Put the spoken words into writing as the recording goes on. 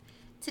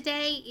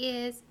Today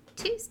is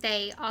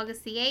Tuesday,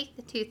 August the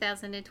 8th,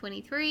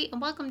 2023,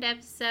 and welcome to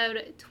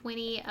episode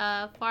 20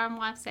 of Farm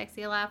Life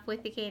Sexy Life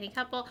with the Candy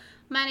Couple.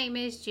 My name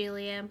is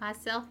Julia.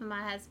 Myself and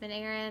my husband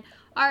Aaron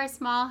are a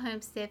small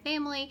homestead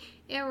family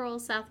in rural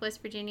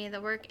Southwest Virginia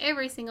that work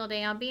every single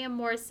day on being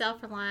more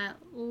self-reliant,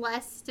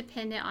 less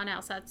dependent on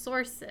outside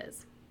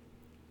sources.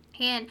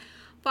 And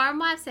Farm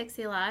Life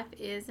Sexy Life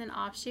is an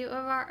offshoot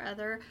of our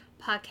other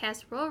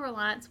podcast, Rural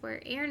Reliance,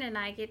 where Aaron and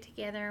I get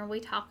together and we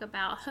talk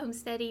about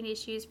homesteading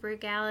issues,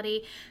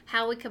 frugality,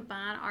 how we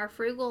combine our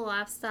frugal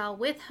lifestyle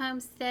with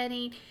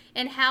homesteading,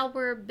 and how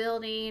we're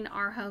building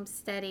our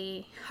homestead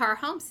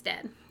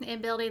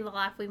and building the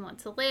life we want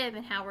to live,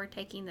 and how we're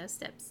taking those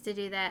steps to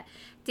do that,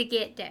 to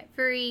get debt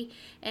free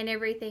and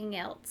everything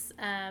else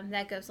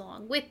that goes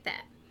along with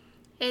that.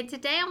 And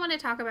today I want to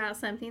talk about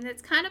something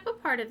that's kind of a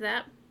part of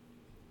that.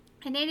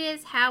 And it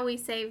is how we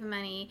save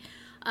money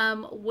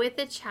with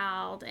a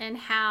child and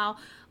how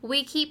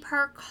we keep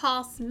her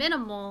costs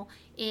minimal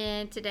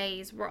in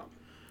today's world.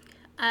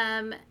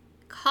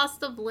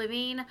 Cost of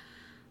living,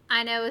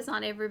 I know, is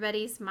on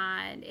everybody's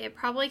mind. It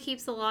probably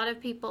keeps a lot of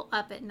people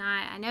up at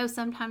night. I know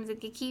sometimes it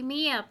could keep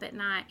me up at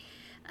night,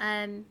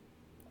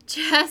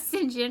 just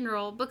in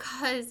general,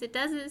 because it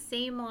doesn't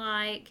seem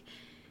like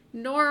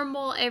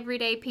normal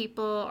everyday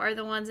people are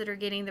the ones that are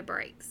getting the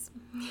breaks.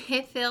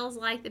 It feels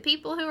like the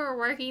people who are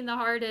working the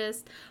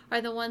hardest are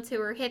the ones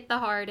who are hit the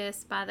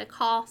hardest by the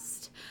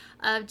cost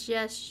of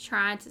just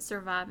trying to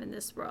survive in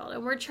this world.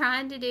 And we're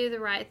trying to do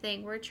the right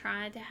thing. We're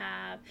trying to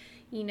have,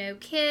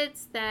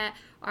 kids that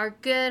are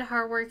good,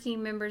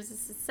 hardworking members of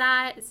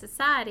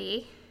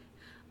society.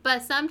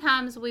 But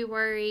sometimes we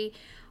worry,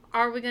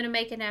 are we going to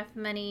make enough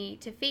money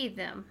to feed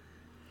them?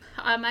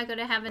 Am I going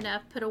to have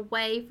enough put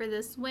away for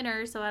this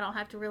winter so I don't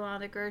have to rely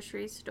on the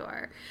grocery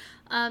store?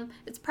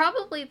 It's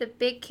probably the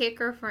big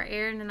kicker for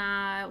Aaron and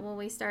I when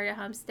we started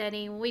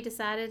homesteading. When we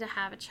decided to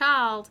have a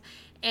child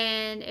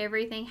and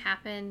everything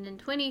happened in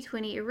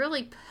 2020, it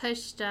really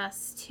pushed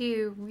us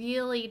to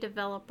really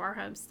develop our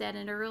homestead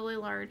and to really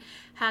learn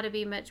how to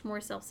be much more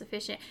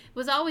self-sufficient. It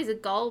was always a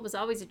goal. It was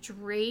always a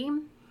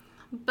dream.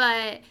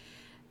 But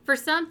for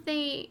some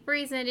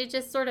reason, it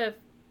just sort of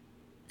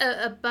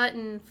a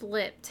button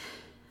flipped.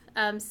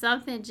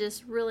 Something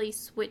just really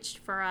switched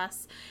for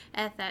us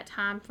at that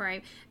time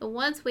frame. And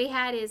once we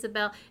had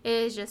Isabel,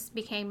 it just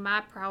became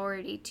my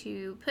priority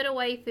to put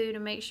away food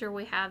and make sure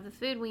we have the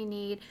food we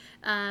need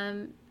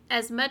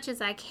as much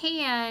as I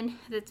can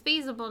that's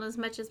feasible, and as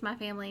much as my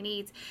family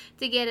needs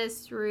to get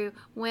us through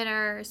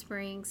winter,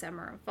 spring,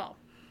 summer, and fall.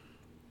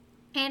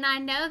 And I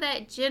know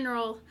that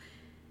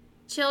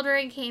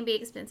children can be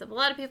expensive. A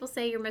lot of people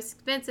say your most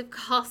expensive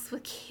cost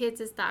with kids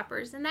is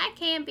diapers, and that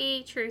can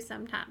be true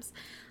sometimes.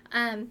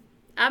 I'm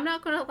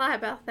not going to lie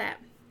about that.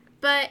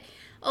 But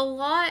a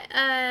lot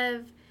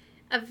of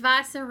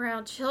advice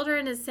around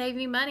children and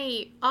saving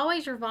money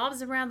always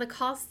revolves around the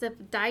cost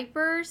of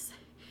diapers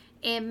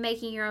and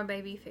making your own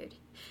baby food.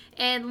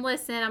 And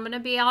listen, I'm going to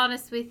be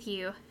honest with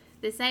you.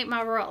 This ain't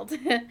my world.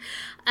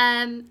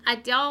 I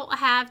don't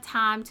have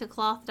time to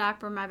cloth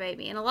diaper my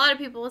baby. And a lot of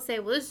people will say,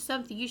 well, this is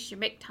something you should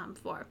make time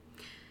for.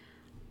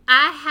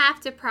 I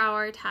have to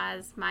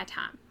prioritize my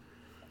time.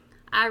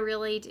 I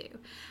really do.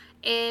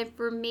 And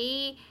for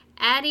me,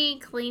 adding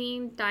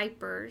cleaning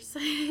diapers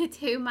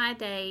to my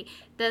day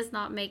does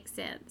not make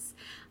sense.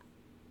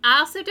 I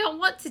also don't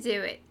want to do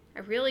it.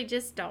 I really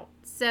just don't.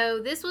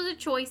 So this was a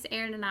choice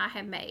Aaron and I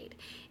had made.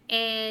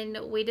 And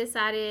we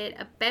decided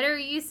a better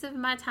use of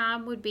my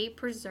time would be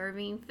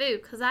preserving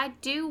food, because I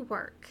do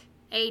work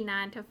a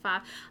 9 to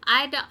 5.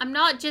 I'm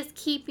not just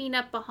keeping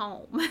up a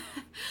home.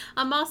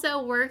 I'm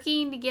also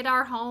working to get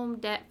our home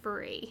debt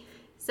free.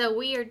 So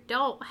we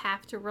don't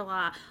have to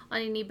rely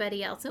on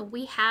anybody else, and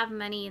we have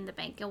money in the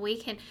bank, and we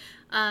can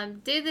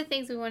do the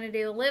things we want to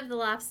do, live the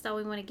lifestyle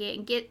we want to get,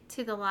 and get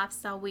to the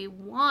lifestyle we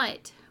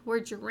want, we're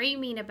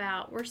dreaming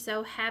about, we're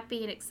so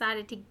happy and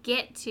excited to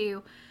get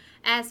to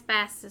as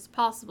fast as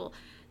possible.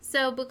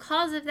 So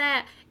because of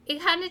that,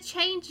 it kind of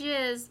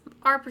changes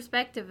our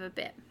perspective a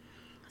bit.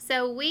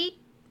 So we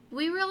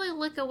really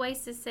look at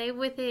ways to save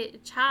with a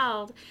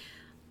child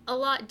a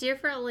lot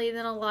differently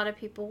than a lot of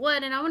people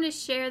would, and I want to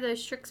share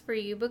those tricks for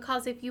you,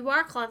 because if you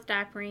are cloth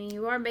diapering,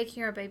 you are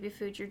making your baby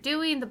food, you're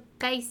doing the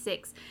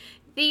basics,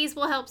 these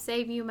will help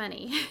save you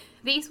money.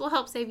 These will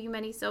help save you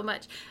money so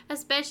much,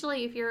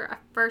 especially if you're a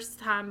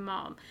first-time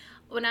mom.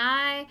 When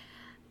I'm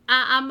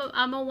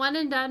a one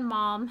and done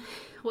mom.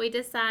 We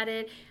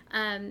decided,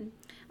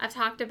 I've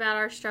talked about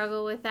our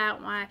struggle with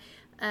that, why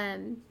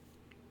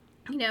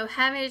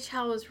having a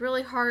child was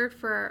really hard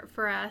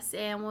for us.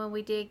 And when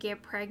we did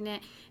get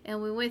pregnant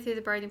and we went through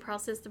the birthing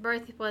process, the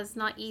birth was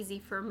not easy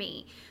for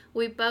me.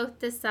 We both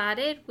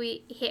decided,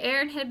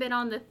 Aaron had been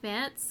on the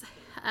fence.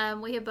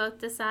 We had both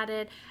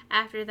decided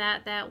after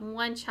that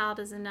one child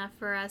is enough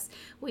for us.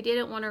 We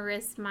didn't want to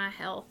risk my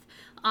health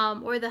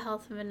or the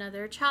health of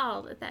another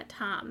child at that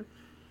time.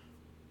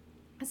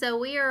 So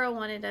we are a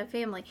one and done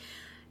family.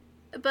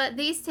 But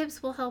these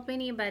tips will help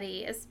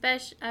anybody,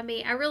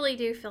 especially, I really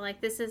do feel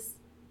like this is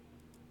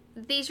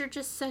these are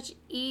just such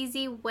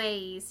easy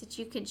ways that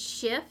you can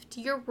shift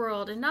your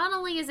world. And not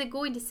only is it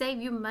going to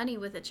save you money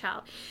with a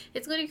child,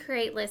 it's going to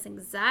create less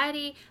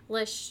anxiety,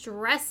 less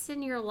stress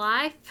in your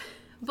life,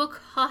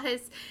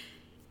 because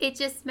it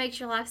just makes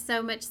your life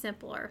so much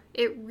simpler.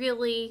 It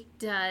really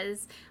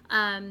does.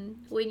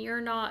 When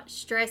you're not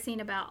stressing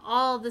about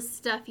all the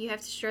stuff you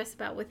have to stress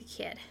about with a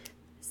kid.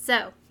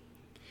 So,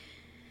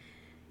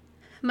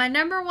 my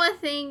number one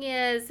thing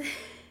is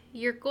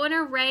you're going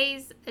to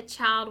raise a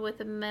child with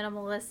a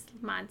minimalist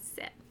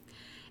mindset.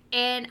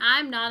 And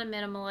I'm not a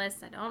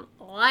minimalist. I don't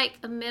like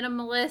a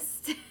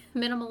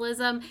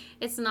minimalism.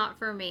 It's not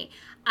for me.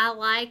 I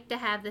like to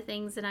have the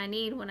things that I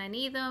need when I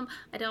need them.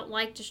 I don't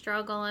like to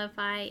struggle and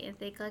fight and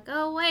think like,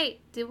 oh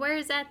wait,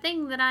 where's that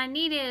thing that I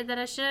needed that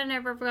I should have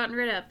never gotten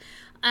rid of?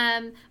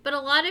 But a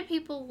lot of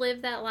people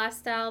live that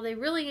lifestyle. They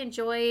really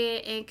enjoy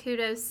it, and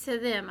kudos to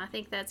them. I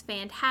think that's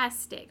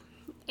fantastic.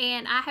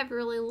 And I have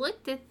really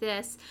looked at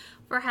this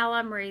for how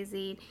I'm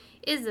raising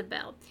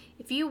Isabel.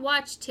 If you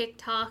watch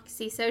TikTok,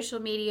 see social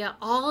media,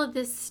 all of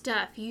this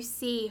stuff, you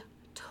see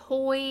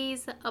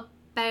toys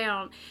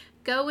abound.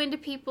 Go into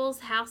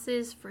people's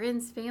houses,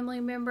 friends,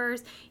 family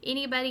members,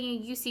 anybody,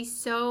 and you see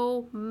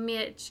so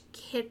much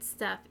kid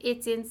stuff.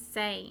 It's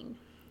insane.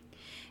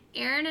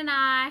 Aaron and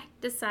I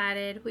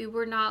decided we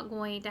were not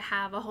going to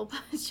have a whole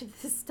bunch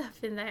of this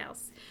stuff in the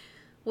house.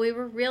 We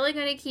were really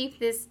going to keep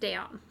this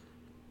down.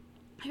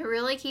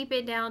 Really keep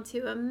it down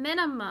to a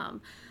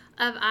minimum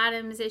of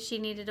items that she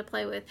needed to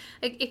play with.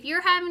 Like if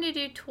you're having to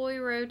do toy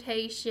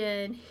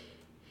rotation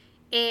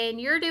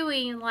and you're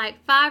doing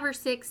like 5 or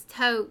 6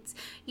 totes,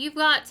 you've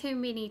got too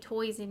many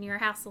toys in your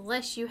house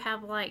unless you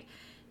have like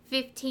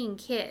 15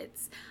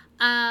 kids.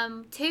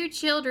 2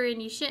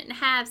 children, you shouldn't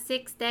have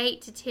 6 to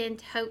 8 to 10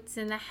 totes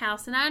in the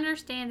house. And I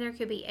understand there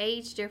could be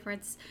age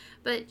difference,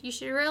 but you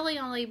should really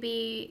only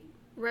be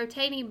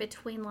rotating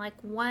between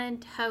like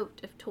 1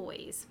 tote of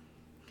toys.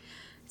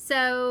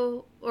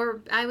 So,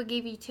 or I would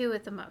give you 2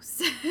 at the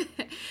most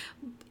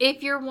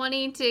if you're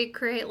wanting to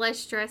create less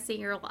stress in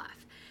your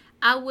life.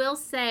 I will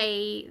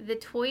say the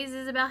toys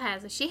Isabel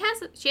has, she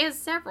has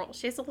several.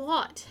 She has a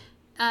lot.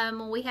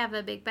 We have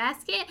a big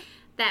basket.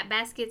 That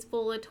basket's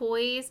full of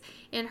toys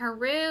in her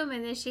room,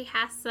 and then she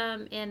has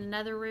some in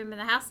another room in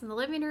the house in the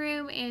living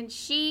room, and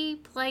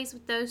she plays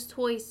with those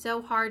toys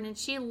so hard, and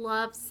she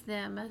loves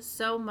them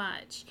so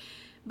much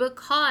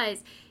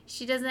because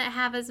she doesn't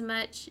have as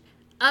much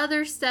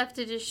other stuff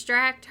to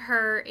distract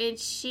her, and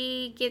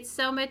she gets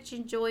so much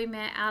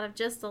enjoyment out of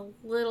just a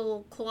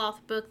little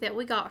cloth book that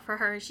we got for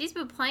her. She's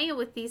been playing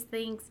with these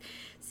things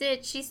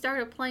since she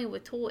started playing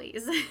with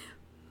toys.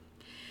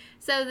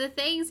 So the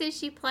things that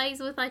she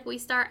plays with, like we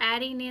start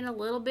adding in a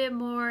little bit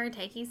more,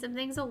 taking some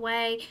things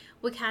away.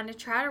 We kind of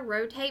try to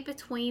rotate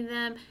between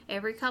them.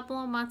 Every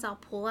couple of months I'll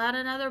pull out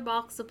another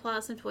box to pull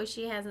out some toys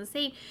she hasn't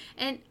seen.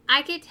 And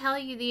I can tell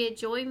you the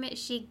enjoyment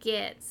she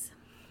gets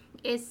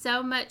is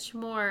so much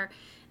more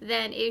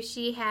than if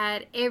she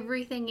had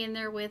everything in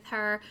there with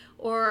her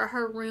or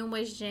her room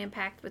was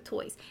jam-packed with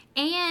toys.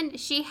 And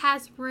she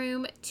has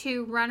room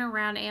to run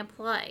around and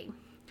play.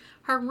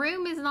 Her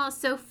room is not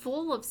so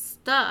full of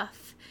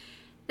stuff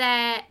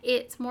that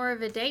it's more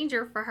of a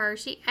danger for her.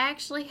 She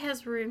actually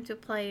has room to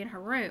play in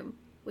her room,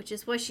 which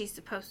is what she's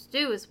supposed to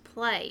do, is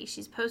play.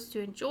 She's supposed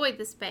to enjoy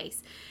the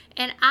space.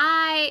 And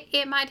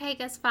it might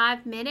take us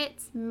 5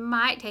 minutes,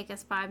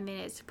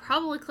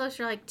 probably closer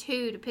to like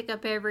 2 to pick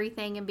up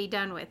everything and be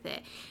done with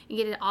it and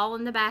get it all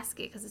in the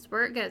basket, because it's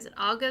where it goes. It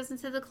all goes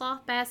into the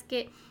cloth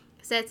basket,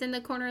 sits in the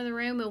corner of the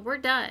room, and we're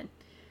done.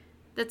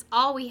 That's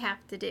all we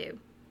have to do.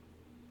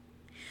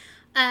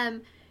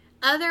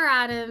 Other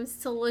items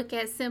to look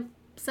at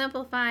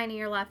simplifying in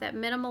your life, that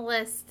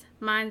minimalist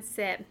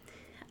mindset,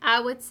 I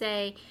would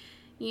say,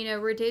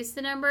 reduce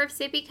the number of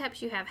sippy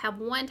cups you have. Have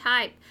one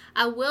type.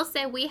 I will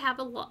say we have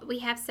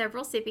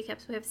several sippy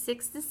cups. We have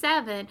 6 to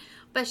 7,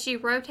 but she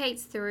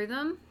rotates through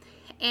them.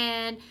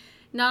 And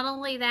not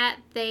only that,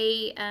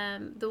 they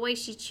the way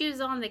she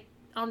chews on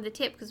the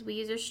tip, because we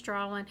use a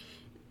straw one,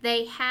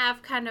 they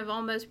have kind of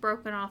almost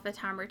broken off a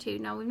time or two.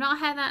 Now, we've not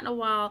had that in a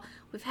while.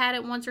 We've had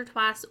it once or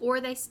twice, or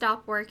they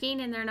stop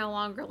working and they're no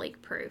longer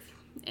leak proof.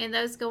 And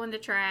those go in the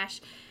trash.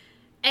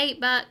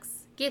 $8,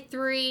 get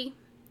 3.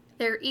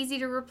 They're easy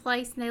to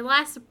replace, and they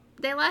last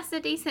a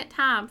decent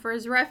time for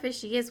as rough as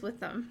she is with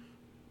them.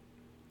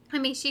 I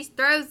mean, she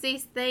throws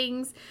these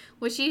things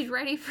when she's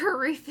ready for a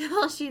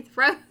refill. She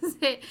throws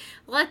it,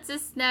 lets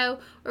us know,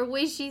 or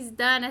when she's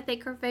done, I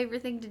think her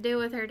favorite thing to do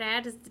with her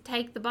dad is to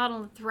take the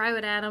bottle and throw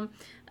it at him.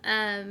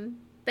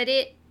 But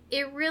it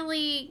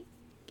really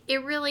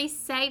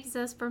saves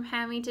us from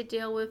having to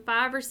deal with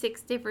 5 or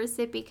 6 different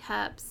sippy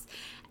cups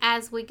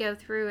as we go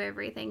through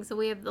everything. So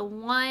we have the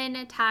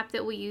one type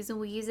that we use, and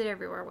we use it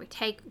everywhere. We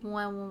take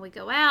one when we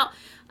go out.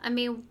 I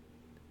mean,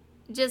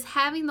 just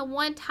having the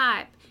one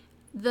type,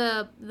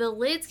 the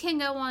lids can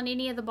go on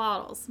any of the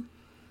bottles.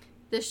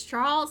 The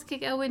straws can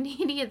go in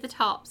any of the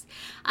tops.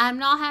 I'm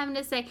not having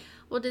to say,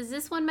 well, does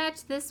this one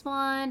match this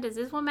one? Does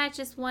this one match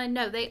this one?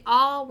 No, they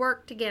all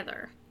work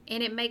together.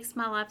 and it makes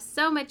my life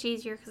so much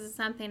easier because it's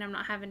something I'm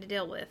not having to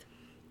deal with.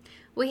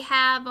 We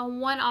have a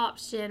one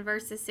option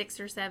versus 6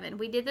 or 7.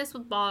 We did this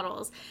with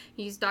bottles.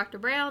 We used Dr.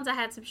 Brown's. I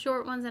had some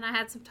short ones and I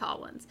had some tall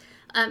ones.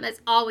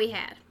 That's all we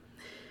had.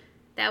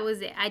 That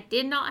was it. I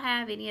did not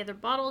have any other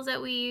bottles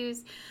that we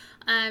used.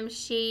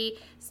 She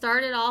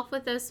started off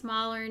with those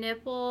smaller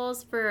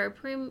nipples for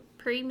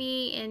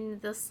preemie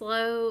and the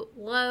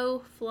low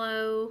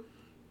flow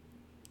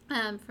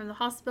from the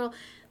hospital.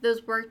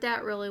 Those worked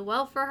out really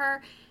well for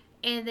her,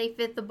 and they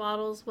fit the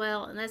bottles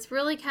well, and that's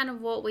really kind of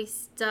what we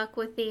stuck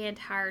with the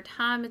entire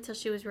time until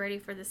she was ready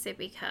for the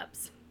sippy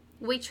cups.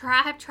 We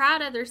have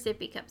tried other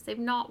sippy cups. They've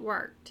not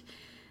worked.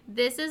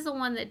 This is the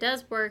one that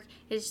does work.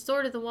 It's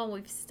sort of the one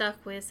we've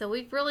stuck with, so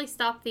we've really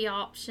stopped the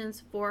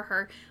options for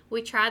her.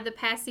 We tried the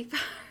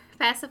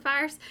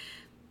pacifiers.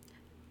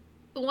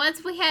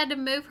 Once we had to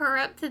move her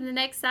up to the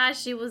next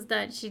size, she was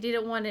done. She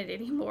didn't want it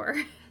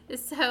anymore.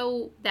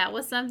 So that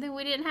was something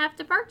we didn't have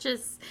to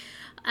purchase.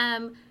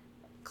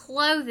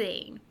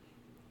 Clothing.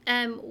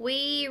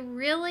 We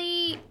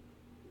really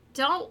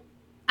don't.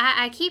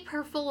 I keep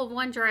her full of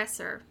one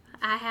dresser.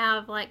 I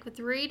have like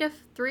 3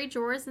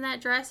 drawers in that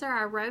dresser.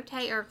 I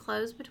rotate her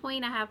clothes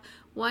between. I have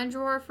one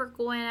drawer for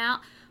going out,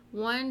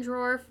 one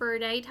drawer for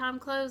daytime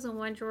clothes, and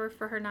one drawer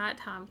for her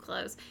nighttime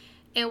clothes.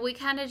 And we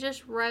kind of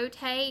just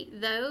rotate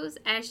those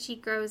as she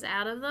grows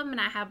out of them. And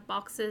I have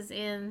boxes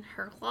in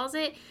her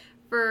closet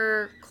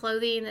for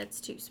clothing that's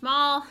too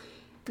small,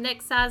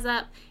 next size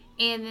up,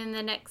 and then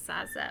the next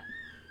size up.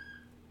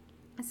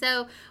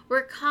 So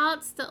we're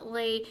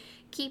constantly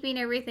keeping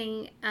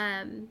everything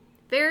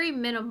very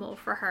minimal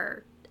for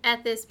her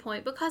at this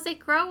point, because they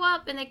grow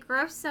up and they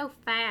grow so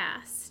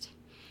fast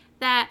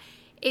that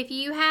if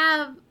you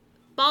have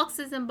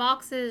boxes and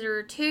boxes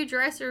or 2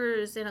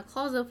 dressers in a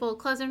closet full of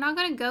clothes, they're not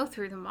going to go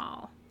through them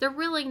all. They're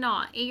really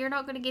not. And you're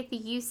not going to get the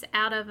use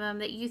out of them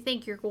that you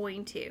think you're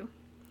going to.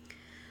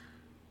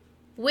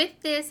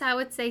 With this, I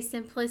would say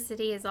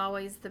simplicity is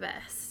always the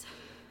best.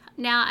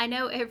 Now, I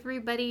know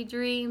everybody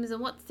dreams and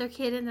wants their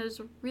kid in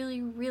those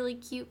really, really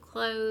cute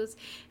clothes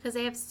because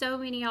they have so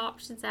many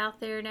options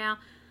out there now.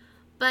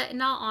 But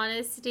in all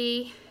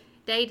honesty,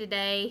 day to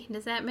day,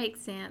 does that make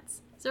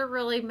sense? Does it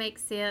really make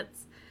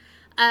sense?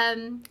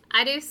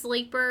 I do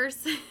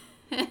sleepers,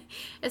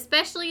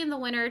 especially in the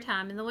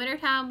wintertime. In the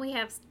wintertime, we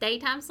have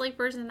daytime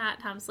sleepers and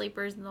nighttime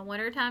sleepers. In the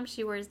wintertime,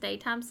 she wears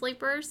daytime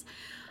sleepers.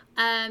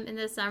 In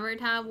the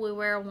summertime, we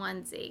wear a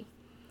onesie.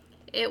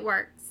 It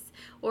works.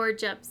 Or a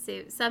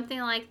jumpsuit, something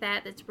like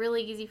that that's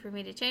really easy for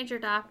me to change her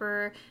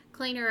diaper,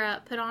 clean her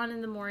up, put on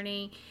in the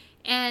morning,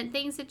 and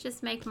things that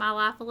just make my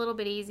life a little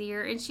bit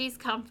easier. And she's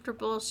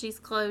comfortable, she's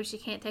clothed, she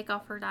can't take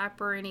off her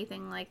diaper or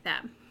anything like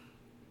that.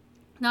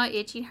 Not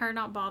itching her,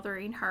 not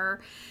bothering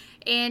her.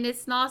 And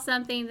it's not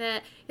something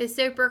that is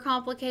super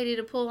complicated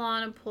to pull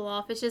on and pull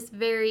off. It's just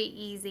very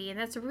easy. And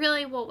that's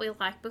really what we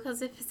like,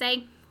 because if,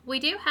 say,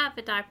 we do have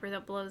a diaper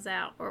that blows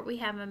out or we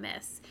have a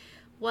mess,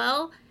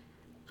 well,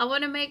 I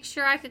want to make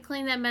sure I could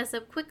clean that mess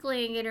up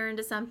quickly and get her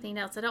into something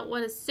else. I don't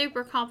want a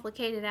super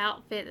complicated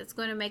outfit that's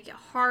going to make it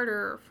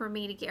harder for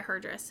me to get her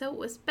dressed.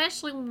 So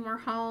especially when we're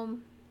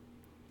home,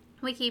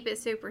 we keep it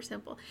super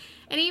simple.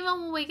 And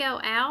even when we go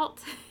out,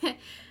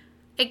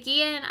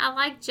 again, I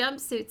like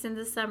jumpsuits in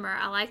the summer.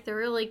 I like the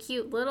really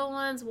cute little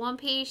ones, one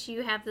piece.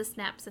 You have the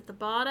snaps at the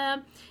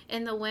bottom.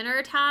 In the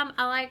winter time,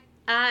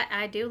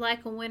 I do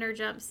like a winter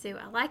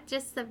jumpsuit. I like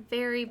just the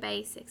very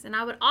basics. And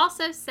I would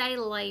also say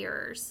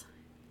layers.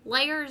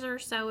 Layers are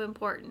so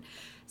important.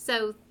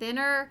 So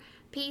thinner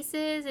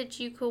pieces that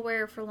you could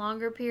wear for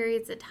longer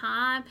periods of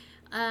time,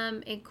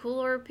 and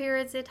cooler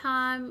periods of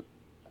time,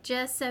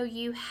 just so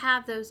you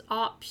have those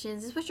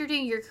options. This is what you're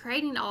doing. You're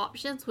creating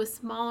options with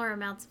smaller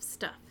amounts of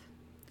stuff.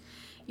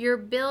 You're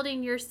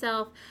building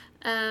yourself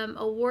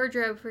a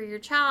wardrobe for your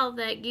child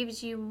that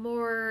gives you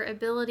more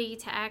ability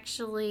to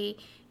actually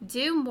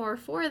do more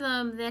for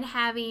them than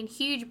having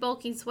huge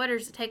bulky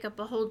sweaters that take up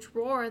a whole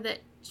drawer that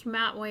you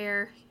might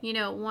wear,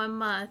 1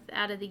 month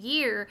out of the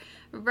year,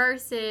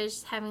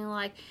 versus having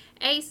like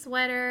a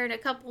sweater and a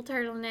couple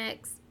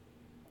turtlenecks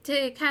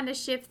to kind of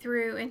shift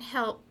through and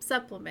help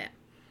supplement.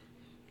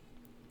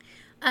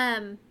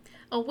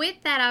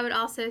 With that, I would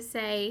also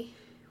say,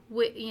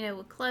 with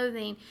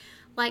clothing,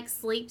 like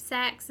sleep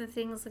sacks and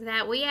things like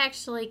that, we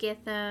actually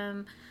get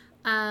them,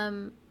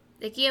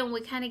 again,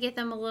 we kind of get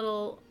them a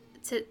little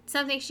to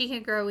something she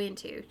can grow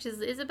into,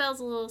 because Isabel's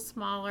a little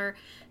smaller,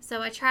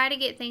 so I try to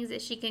get things that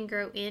she can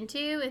grow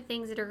into and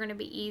things that are going to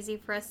be easy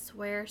for us to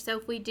wear. So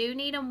if we do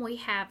need them, we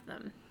have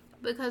them,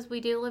 because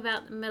we do live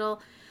out in the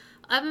middle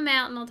of a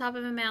mountain, on top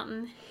of a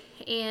mountain,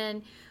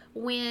 and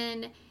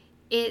when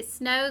it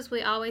snows,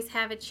 we always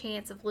have a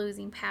chance of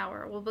losing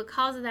power. Well,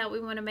 because of that, we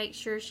want to make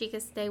sure she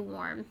can stay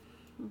warm,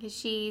 because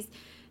she's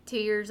 2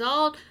 years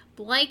old.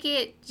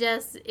 Blanket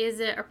just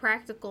isn't a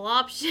practical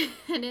option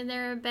in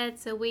their bed,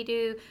 so we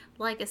do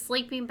like a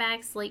sleeping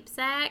bag, sleep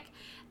sack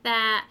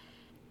that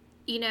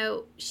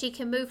she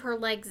can move her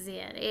legs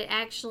in. It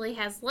actually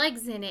has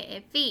legs in it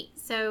and feet,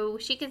 so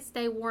she can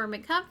stay warm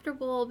and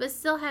comfortable but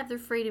still have the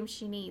freedom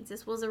she needs.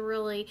 This was a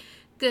really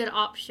good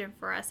option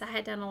for us. I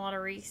had done a lot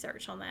of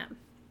research on that.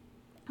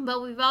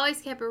 But we've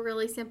always kept it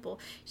really simple.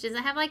 She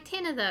doesn't have like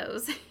 10 of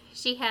those.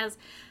 She has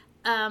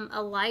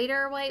a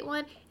lighter weight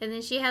one, and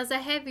then she has a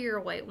heavier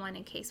weight one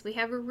in case we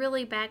have a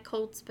really bad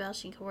cold spell.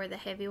 She can wear the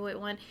heavyweight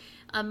one.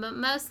 But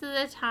most of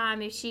the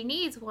time, if she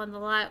needs one, the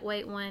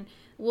lightweight one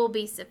will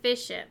be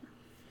sufficient.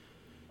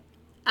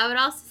 I would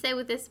also say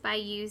with this, buy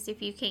used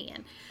if you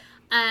can.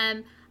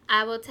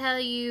 I will tell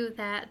you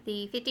that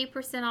the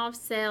 50% off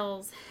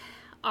sales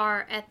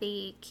are at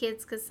the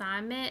Kids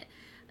Consignment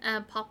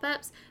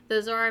pop-ups.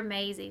 Those are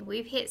amazing.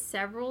 We've hit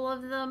several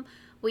of them.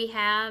 We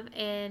have,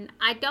 and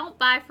I don't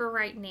buy for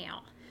right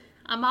now.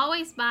 I'm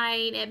always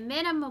buying at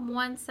minimum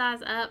one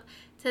size up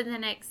to the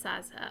next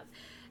size up,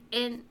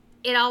 and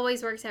it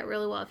always works out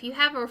really well. If you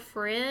have a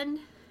friend,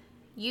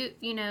 you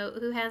know,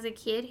 who has a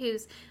kid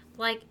who's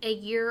like a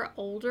year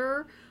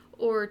older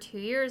or 2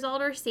 years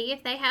older, see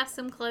if they have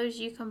some clothes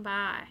you can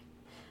buy.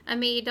 I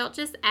mean, don't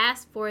just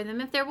ask for them.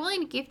 If they're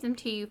willing to gift them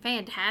to you,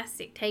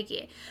 fantastic, take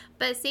it.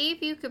 But see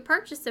if you could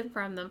purchase them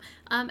from them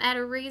at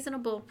a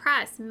reasonable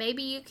price.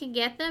 Maybe you can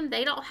get them.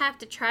 They don't have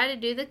to try to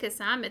do the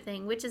consignment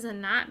thing, which is a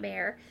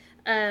nightmare.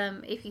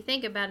 If you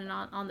think about it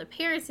on the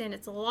parents' end,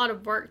 it's a lot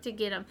of work to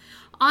get them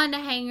on the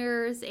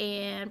hangers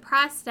and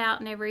priced out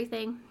and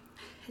everything.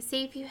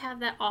 See if you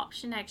have that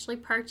option to actually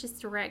purchase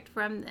direct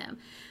from them.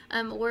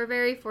 We're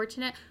very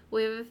fortunate.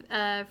 We have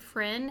a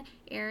friend,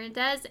 Erin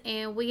does,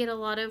 and we get a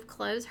lot of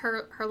clothes.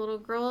 Her little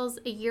girl's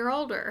a year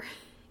older,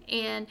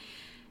 and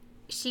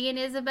she and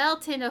Isabel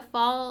tend to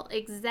fall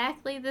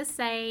exactly the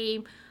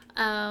same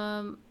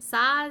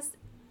size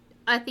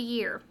at the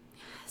year.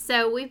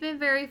 So we've been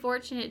very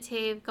fortunate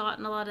to have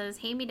gotten a lot of those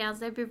hand-me-downs.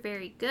 They've been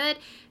very good,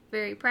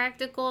 very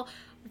practical,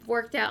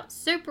 worked out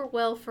super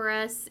well for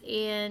us,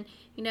 and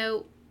you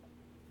know,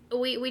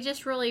 we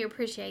just really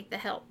appreciate the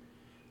help.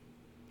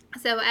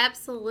 So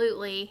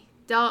absolutely,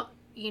 don't,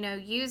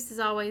 used is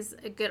always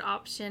a good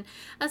option,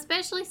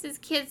 especially since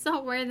kids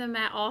don't wear them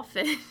that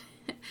often.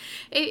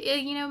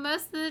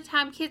 Most of the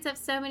time kids have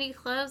so many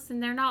clothes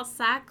and they're not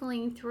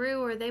cycling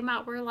through, or they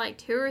might wear like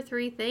 2 or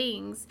 3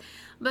 things.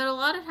 But a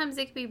lot of times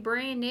it could be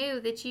brand new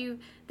that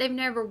they've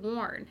never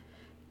worn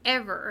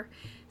ever.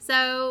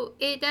 So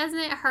it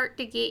doesn't hurt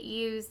to get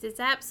used. It's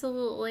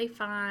absolutely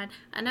fine.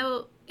 I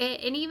know,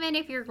 and even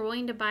if you're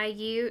going to buy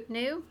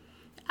new,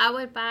 I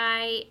would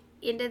buy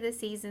into the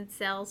season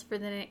sales for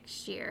the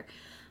next year.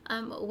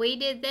 We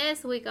did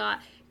this. We got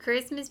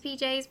Christmas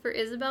PJs for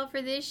Isabel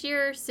for this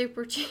year,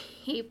 super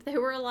cheap. They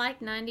were like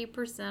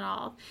 90%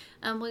 off.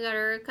 We got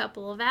her a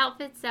couple of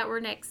outfits that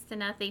were next to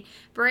nothing.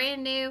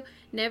 Brand new,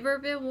 never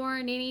been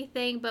worn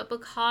anything, but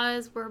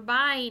because we're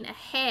buying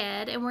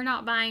ahead and we're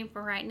not buying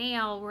for right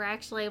now, we're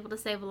actually able to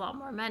save a lot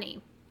more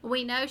money.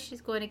 We know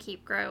she's going to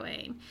keep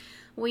growing.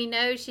 We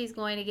know she's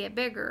going to get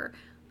bigger.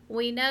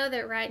 We know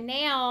that right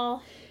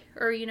now,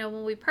 or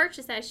when we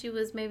purchased that, she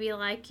was maybe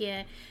like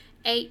in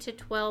 8 to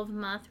 12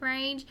 month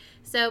range.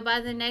 So by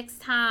the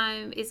next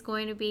time, it's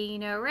going to be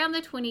around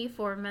the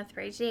 24 month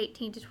range, the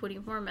 18 to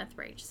 24 month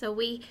range. So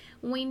we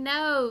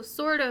know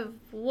sort of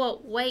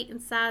what weight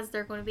and size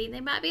they're going to be.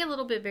 They might be a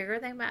little bit bigger,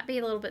 they might be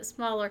a little bit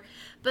smaller,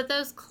 but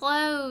those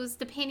clothes,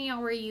 depending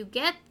on where you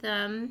get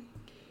them,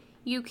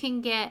 you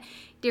can get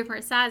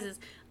different sizes.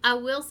 I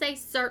will say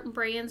certain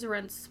brands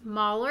run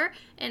smaller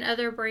and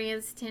other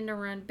brands tend to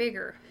run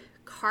bigger.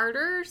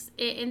 Carter's,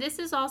 and this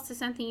is also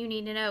something you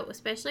need to know,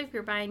 especially if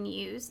you're buying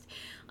used,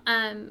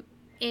 and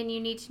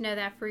you need to know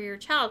that for your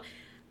child.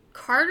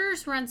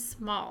 Carter's run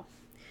small.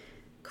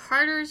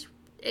 Carter's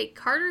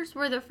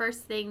were the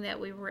first thing that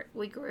we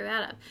grew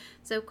out of.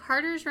 So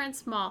Carter's run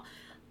small.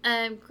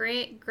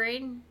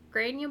 Granable.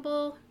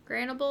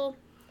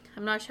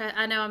 I'm not sure.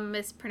 I know I'm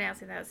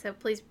mispronouncing that, so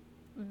please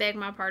beg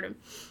my pardon.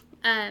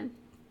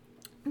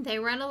 They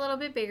run a little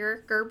bit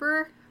bigger.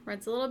 Gerber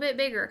runs a little bit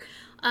bigger.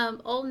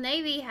 Old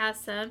Navy has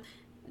some.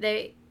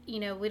 They,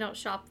 we don't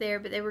shop there,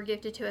 but they were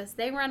gifted to us.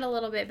 They run a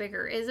little bit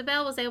bigger.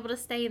 Isabel was able to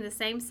stay in the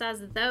same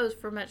size as those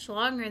for much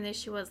longer than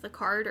she was the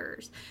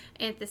Carters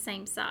at the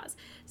same size.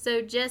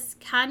 So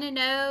just kind of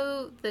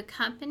know the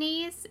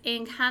companies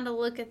and kind of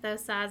look at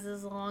those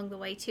sizes along the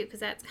way too, because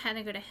that's kind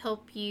of going to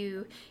help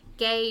you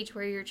gauge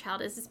where your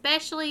child is,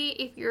 especially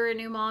if you're a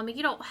new mom and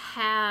you don't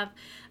have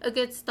a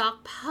good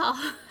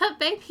stockpile of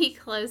baby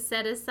clothes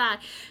set aside.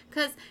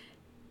 Because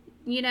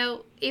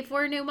if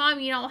we're a new mom,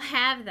 you don't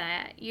have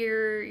that.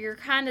 You're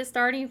kind of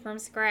starting from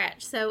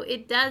scratch. So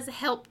it does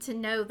help to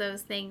know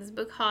those things,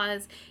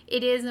 because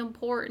it is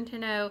important to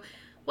know,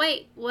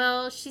 wait,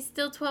 well, she's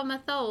still 12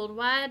 months old.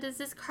 Why does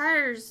this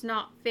Carter's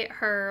not fit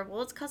her?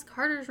 Well, it's because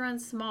Carter's run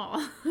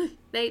small.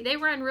 They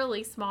run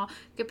really small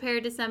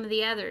compared to some of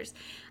the others.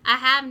 I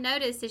have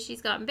noticed as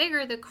she's gotten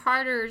bigger, the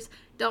Carter's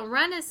don't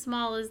run as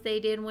small as they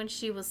did when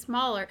she was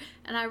smaller.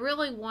 And I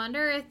really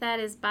wonder if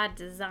that is by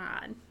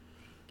design.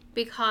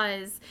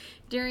 because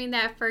during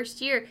that first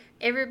year,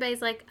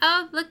 everybody's like,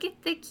 oh, look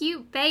at the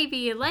cute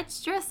baby, and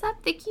let's dress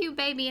up the cute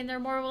baby, and they're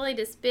more willing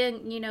to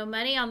spend,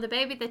 money on the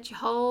baby that you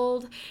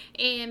hold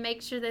and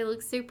make sure they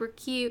look super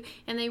cute,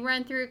 and they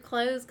run through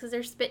clothes because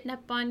they're spitting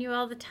up on you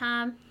all the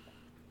time.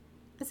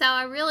 So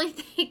I really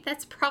think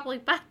that's probably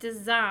by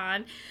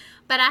design.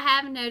 But I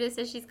have noticed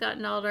as she's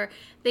gotten older,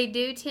 they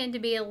do tend to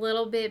be a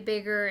little bit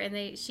bigger,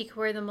 and she can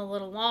wear them a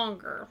little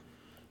longer.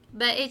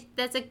 But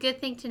that's a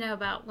good thing to know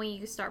about when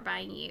you start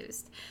buying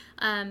used.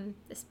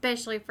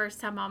 Especially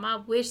first time mom. I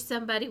wish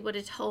somebody would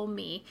have told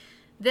me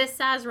this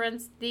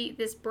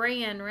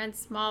brand runs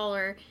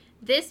smaller.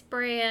 This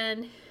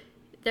brand,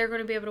 they're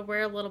going to be able to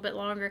wear a little bit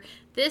longer.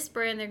 This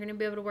brand, they're going to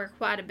be able to wear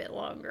quite a bit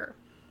longer.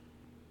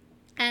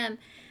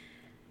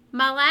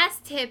 My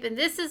last tip, and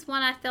this is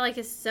one I feel like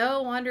is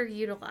so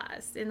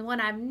underutilized, and one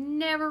I've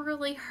never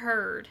really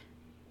heard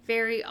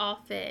very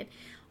often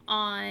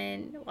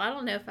I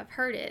don't know if I've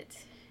heard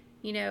it,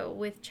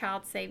 with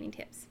child saving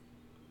tips.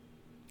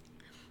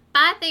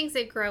 Buy things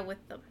that grow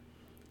with them.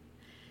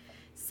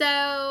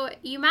 So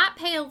you might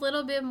pay a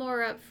little bit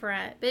more up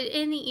front, but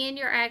in the end,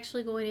 you're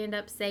actually going to end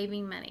up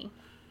saving money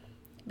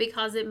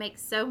because it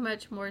makes so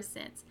much more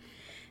sense.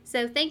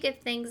 So think of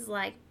things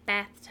like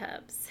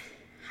bathtubs,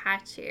 high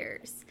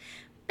chairs,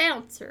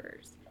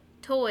 bouncers,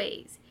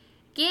 toys.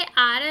 Get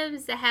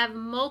items that have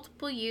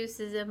multiple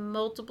uses and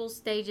multiple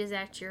stages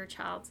at your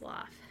child's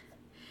life.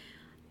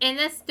 And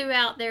that's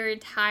throughout their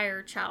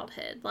entire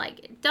childhood.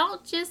 Like,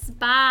 don't just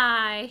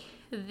buy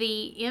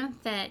the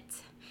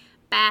infant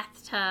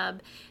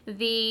bathtub,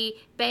 the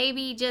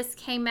baby just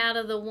came out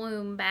of the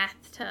womb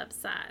bathtub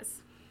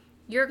size.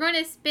 You're going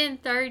to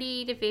spend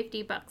 $30 to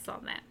 $50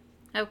 on that.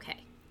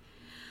 Okay.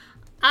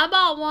 I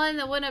bought one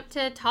that went up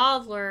to a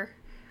toddler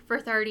for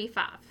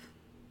 $35.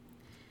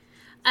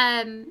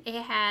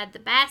 It had the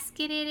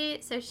basket in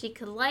it so she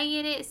could lay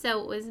in it.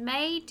 So it was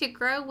made to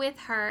grow with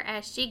her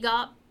as she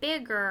got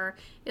bigger.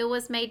 It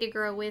was made to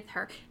grow with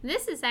her.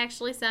 This is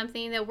actually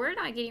something that we're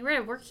not getting rid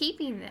of. We're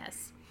keeping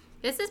this.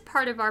 This is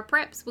part of our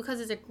preps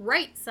because it's a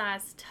great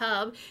size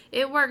tub.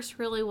 It works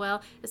really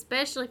well,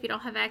 especially if you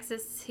don't have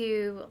access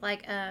to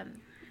like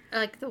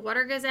the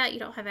water goes out, you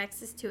don't have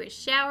access to a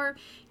shower.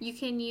 You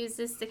can use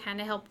this to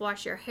kind of help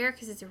wash your hair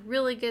because it's a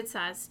really good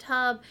size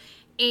tub,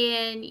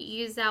 and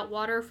use that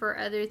water for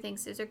other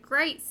things. It's a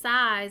great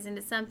size, and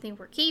it's something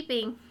we're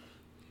keeping.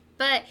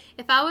 But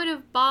if I would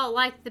have bought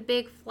like the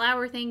big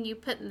flower thing you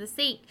put in the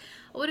sink,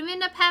 I would have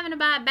ended up having to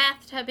buy a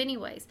bathtub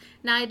anyways.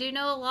 Now, I do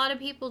know a lot of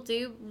people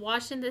do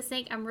wash in the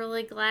sink. I'm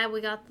really glad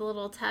we got the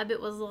little tub. It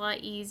was a lot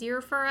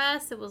easier for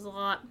us. It was a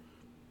lot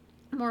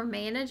more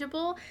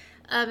manageable,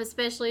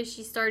 especially as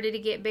she started to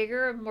get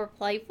bigger and more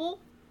playful.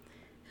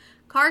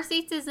 Car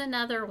seats is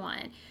another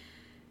one.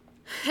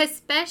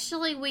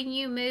 Especially when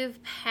you move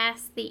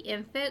past the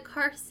infant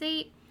car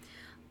seat,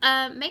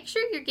 make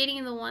sure you're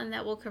getting the one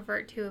that will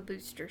convert to a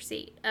booster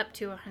seat up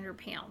to 100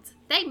 pounds.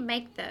 They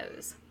make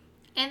those,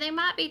 and they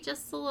might be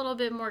just a little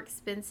bit more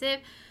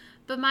expensive,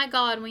 but my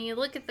God, when you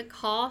look at the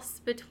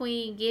cost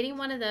between getting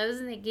one of those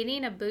and then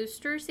getting a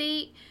booster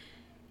seat,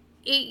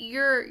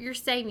 you're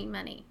saving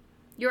money.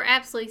 You're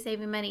absolutely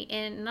saving money.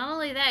 And not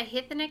only that,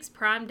 hit the next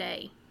Prime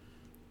Day.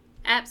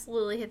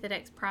 Absolutely hit the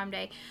next Prime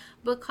Day,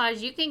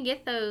 because you can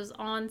get those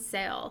on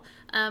sale.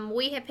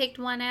 We had picked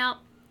one out,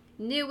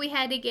 knew we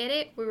had to get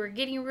it. We were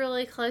getting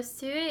really close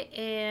to it,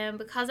 and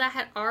because I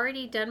had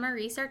already done my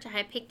research, I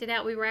had picked it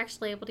out. We were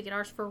actually able to get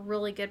ours for a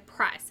really good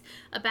price,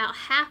 about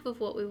half of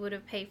what we would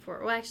have paid for.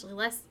 Well, actually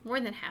more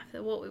than half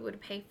of what we would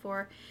have paid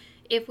for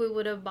if we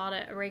would have bought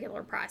it a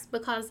regular price,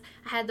 because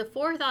I had the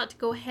forethought to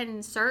go ahead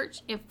and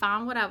search and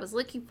find what I was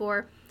looking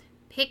for,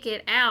 pick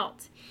it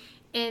out,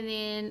 and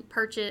then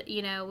purchase.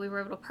 We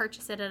were able to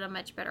purchase it at a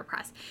much better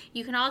price.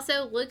 You can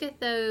also look at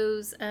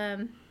those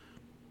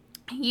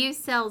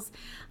used sales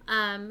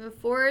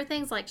for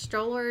things like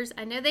strollers.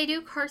 I know they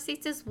do car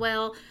seats as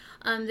well.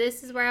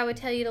 This is where I would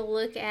tell you to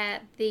look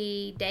at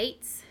the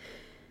dates,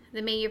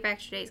 the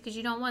manufacturer dates, because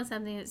you don't want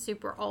something that's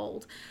super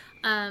old.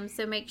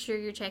 So make sure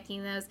you're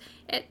checking those.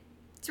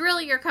 It's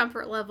really your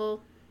comfort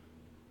level,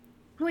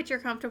 what you're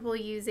comfortable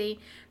using.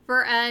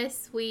 For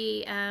us,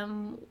 we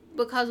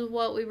because of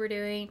what we were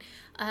doing,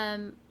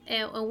 and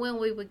when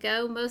we would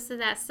go, most of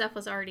that stuff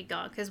was already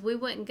gone, because we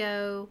wouldn't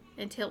go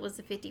until it was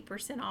the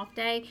 50% off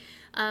day,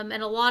 and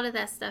a lot of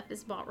that stuff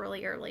is bought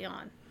really early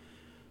on.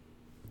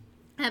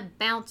 And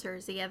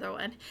bouncers, the other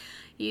one.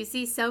 You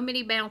see so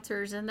many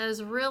bouncers, and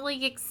those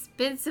really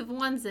expensive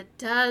ones that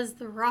does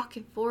the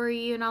rocking for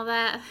you and all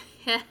that.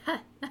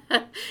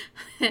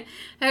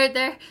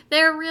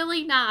 they're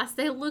really nice.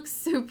 They look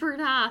super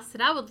nice,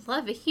 and I would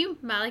love a human,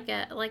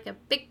 like a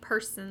big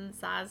person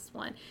sized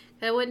one.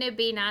 Wouldn't it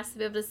be nice to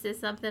be able to sit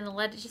something and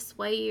let it just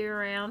sway you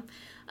around,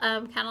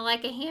 kind of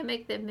like a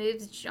hammock that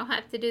moves that you don't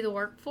have to do the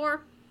work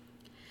for?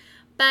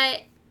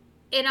 But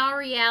in all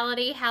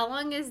reality, how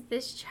long is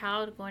this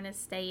child going to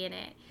stay in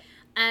it?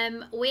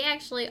 We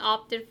actually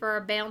opted for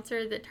a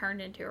bouncer that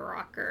turned into a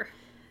rocker.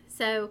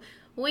 So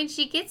when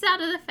she gets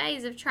out of the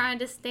phase of trying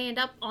to stand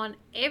up on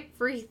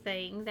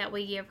everything that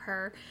we give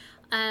her,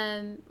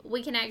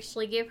 we can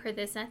actually give her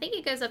this. And I think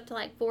it goes up to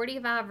like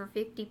 45 or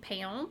 50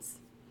 pounds.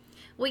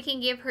 We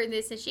can give her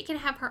this, and she can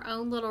have her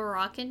own little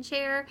rocking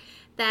chair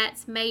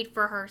that's made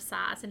for her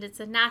size, and it's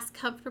a nice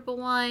comfortable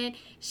one.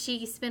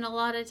 She spent a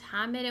lot of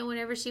time in it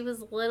whenever she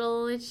was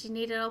little, and she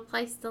needed a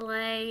place to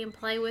lay and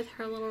play with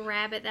her little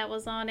rabbit that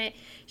was on it.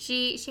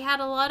 She had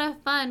a lot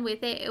of fun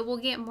with it. It will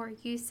get more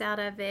use out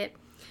of it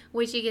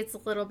when she gets a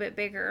little bit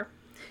bigger.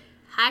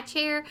 High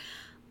chair,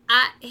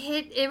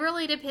 it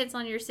really depends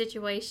on your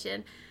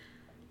situation.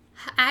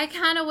 I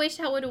kind of wish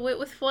I would have went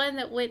with one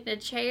that went in a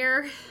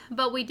chair,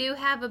 but we do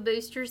have a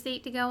booster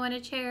seat to go in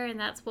a chair, and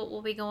that's what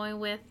we'll be going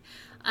with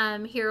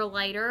here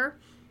later.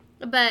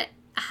 But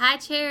high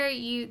chair,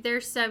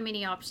 there's so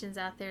many options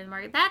out there in the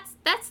market.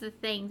 That's the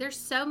thing. There's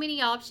so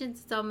many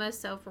options, it's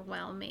almost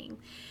overwhelming.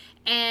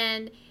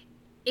 And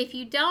if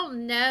you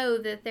don't know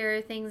that there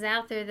are things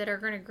out there that are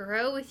going to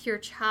grow with your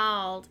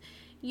child,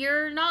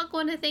 you're not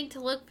going to think to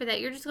look for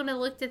that. You're just going to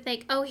look to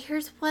think, oh,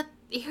 here's what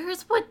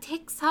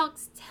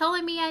TikTok's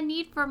telling me I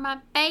need for my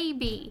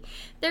baby.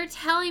 They're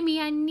telling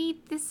me I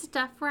need this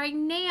stuff right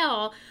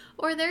now.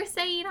 Or they're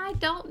saying I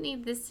don't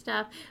need this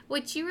stuff.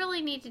 What you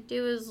really need to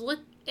do is look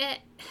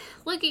at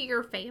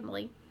your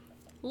family.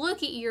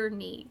 Look at your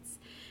needs.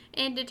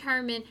 And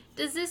determine,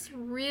 does this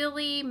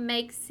really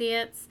make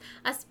sense?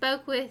 I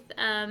spoke with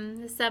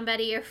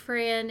somebody, a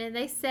friend, and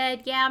they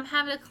said, yeah, I'm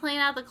having to clean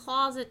out the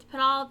closet to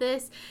put all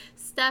this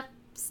stuff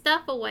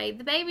away.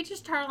 The baby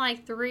just turned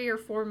like 3 or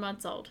 4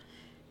 months old,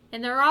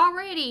 and they're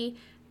already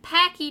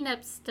packing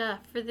up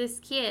stuff for this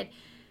kid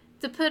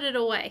to put it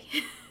away.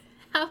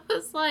 I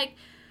was like,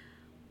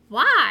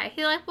 why?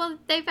 He's like, well,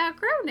 they've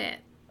outgrown it.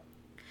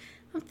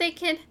 I'm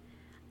thinking,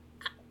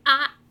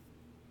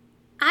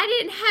 I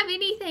didn't have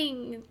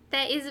anything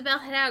that Isabel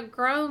had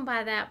outgrown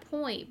by that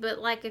point, but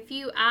like a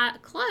few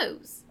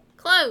clothes,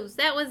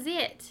 that was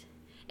it.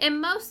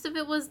 And most of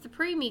it was the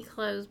preemie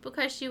clothes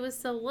because she was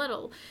so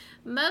little.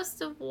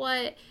 Most of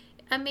what,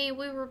 we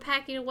were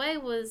packing away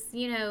was,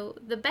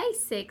 the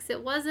basics.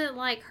 It wasn't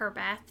like her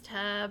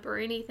bathtub or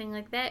anything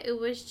like that. It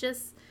was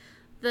just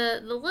the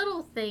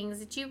little things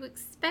that you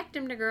expect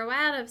them to grow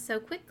out of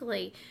so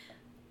quickly.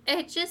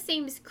 It just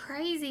seems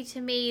crazy to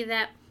me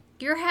that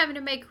you're having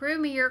to make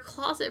room in your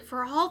closet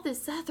for all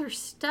this other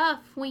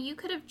stuff when you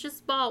could have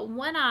just bought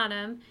one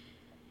item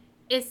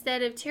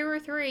instead of 2 or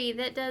 3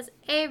 that does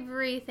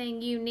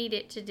everything you need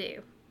it to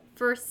do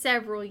for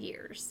several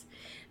years.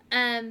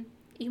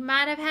 You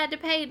might have had to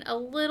pay a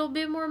little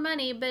bit more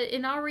money, but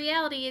in all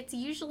reality, it's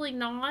usually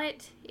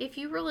not. If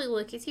you really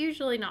look, it's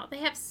usually not. They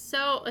have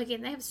so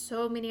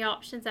many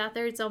options out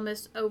there. It's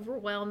almost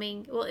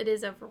overwhelming. Well, it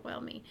is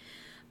overwhelming.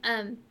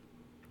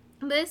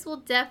 This will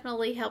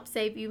definitely help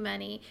save you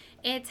money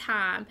and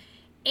time.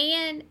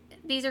 And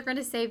these are going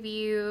to save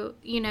you,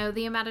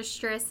 the amount of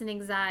stress and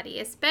anxiety,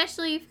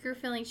 especially if you're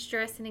feeling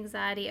stress and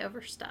anxiety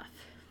over stuff.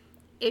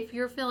 If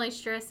you're feeling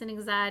stress and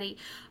anxiety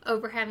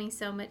over having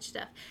so much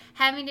stuff,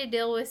 having to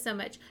deal with so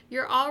much,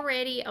 you're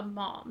already a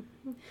mom.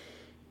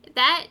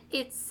 That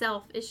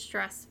itself is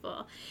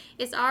stressful.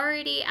 It's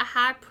already a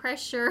high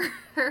pressure,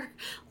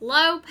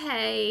 low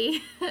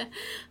pay,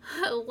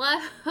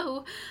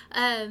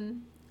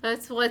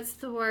 what's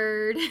the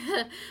word?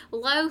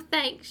 Low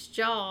thanks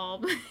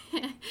job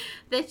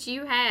that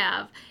you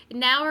have.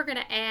 Now we're going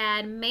to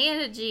add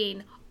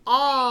managing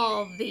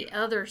all the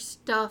other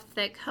stuff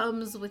that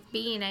comes with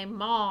being a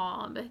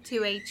mom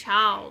to a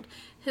child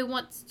who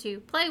wants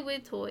to play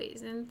with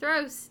toys and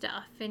throw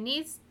stuff and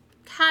needs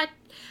high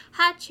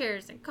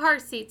chairs and car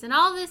seats and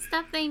all this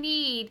stuff they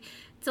need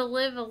to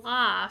live a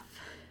life.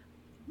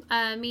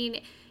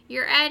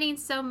 You're adding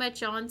so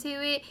much onto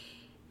it.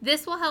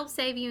 This will help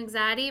save you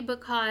anxiety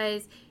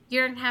because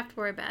you don't have to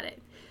worry about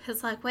it.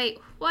 It's like, wait,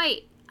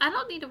 I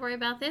don't need to worry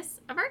about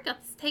this. I've already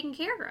got this taken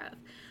care of.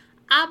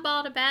 I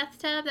bought a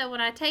bathtub that when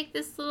I take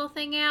this little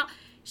thing out,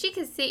 she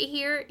could sit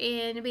here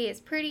and be as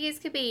pretty as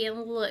could be.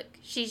 And look,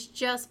 she's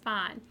just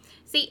fine.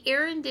 See,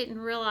 Aaron didn't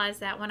realize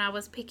that when I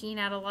was picking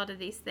out a lot of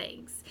these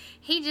things.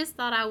 He just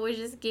thought I was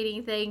just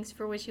getting things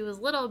for when she was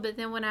little. But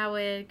then when I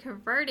would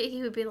convert it,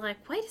 he would be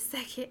like, wait a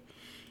second.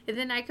 And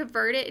then I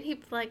convert it, and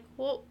he'd be like,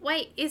 well,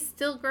 wait, it's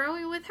still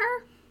growing with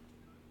her?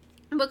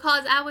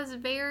 Because I was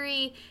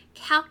very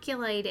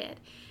calculated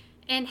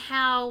in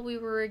how we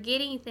were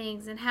getting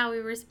things and how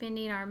we were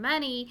spending our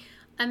money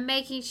and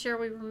making sure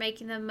we were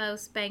making the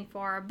most bang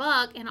for our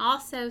buck and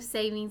also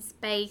saving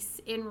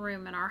space and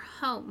room in our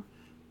home.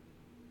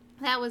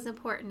 That was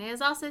important. It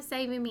was also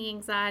saving me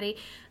anxiety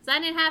because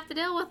I didn't have to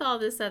deal with all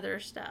this other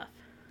stuff.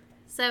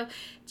 So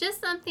just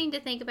something to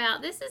think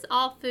about. This is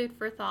all food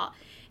for thought.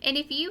 And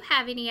if you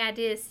have any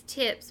ideas,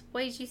 tips,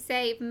 ways you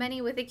save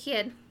money with a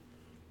kid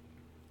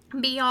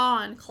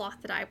beyond cloth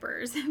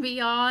diapers,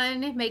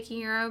 beyond making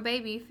your own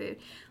baby food,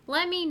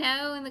 let me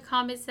know in the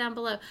comments down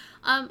below.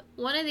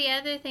 One of the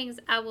other things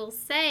I will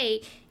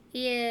say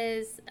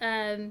is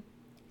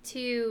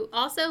to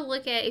also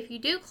look at, if you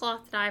do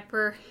cloth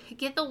diaper,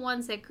 get the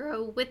ones that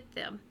grow with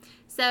them.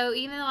 So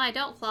even though I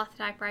don't cloth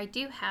diaper, I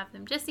do have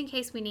them just in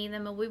case we need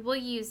them, and we will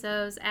use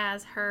those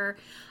as her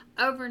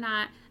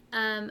overnight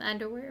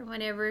underwear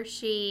whenever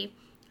she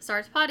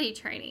starts potty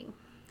training.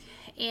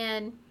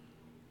 And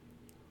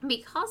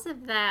because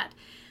of that,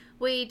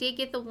 we did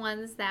get the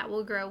ones that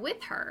will grow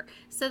with her.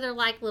 So they're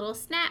like little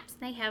snaps.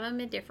 They have them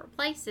in different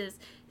places.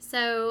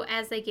 So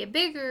as they get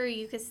bigger,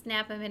 you can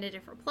snap them in a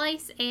different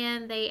place,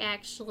 and they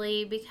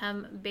actually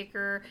become a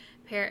bigger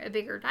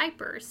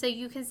diapers. So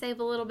you can save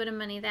a little bit of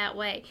money that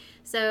way.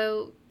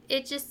 So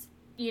it just,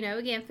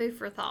 again, food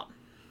for thought.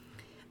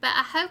 But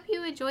I hope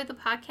you enjoyed the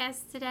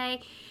podcast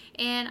today,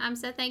 and I'm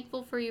so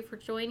thankful for you for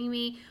joining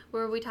me,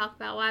 where we talk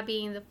about why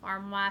being the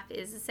farm wife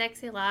is a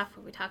sexy life,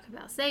 where we talk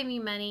about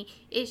saving money,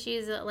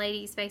 issues that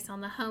ladies face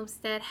on the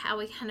homestead, how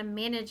we kind of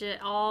manage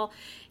it all,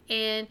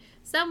 and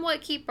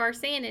somewhat keep our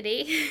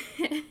sanity.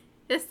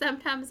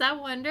 Sometimes I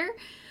wonder.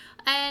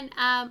 And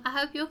I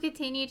hope you'll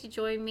continue to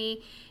join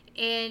me.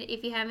 And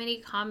if you have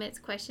any comments,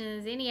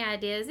 questions, any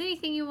ideas,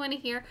 anything you want to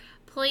hear,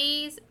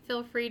 please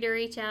feel free to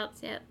reach out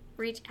to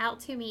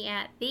me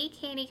at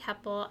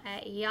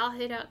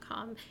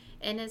thecandycouple@yahoo.com.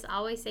 And as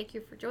always, thank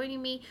you for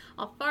joining me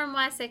on Farm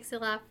Wife Sexy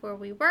Life, where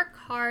we work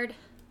hard,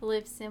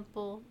 live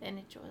simple, and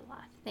enjoy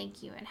life.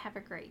 Thank you, and have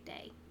a great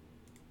day.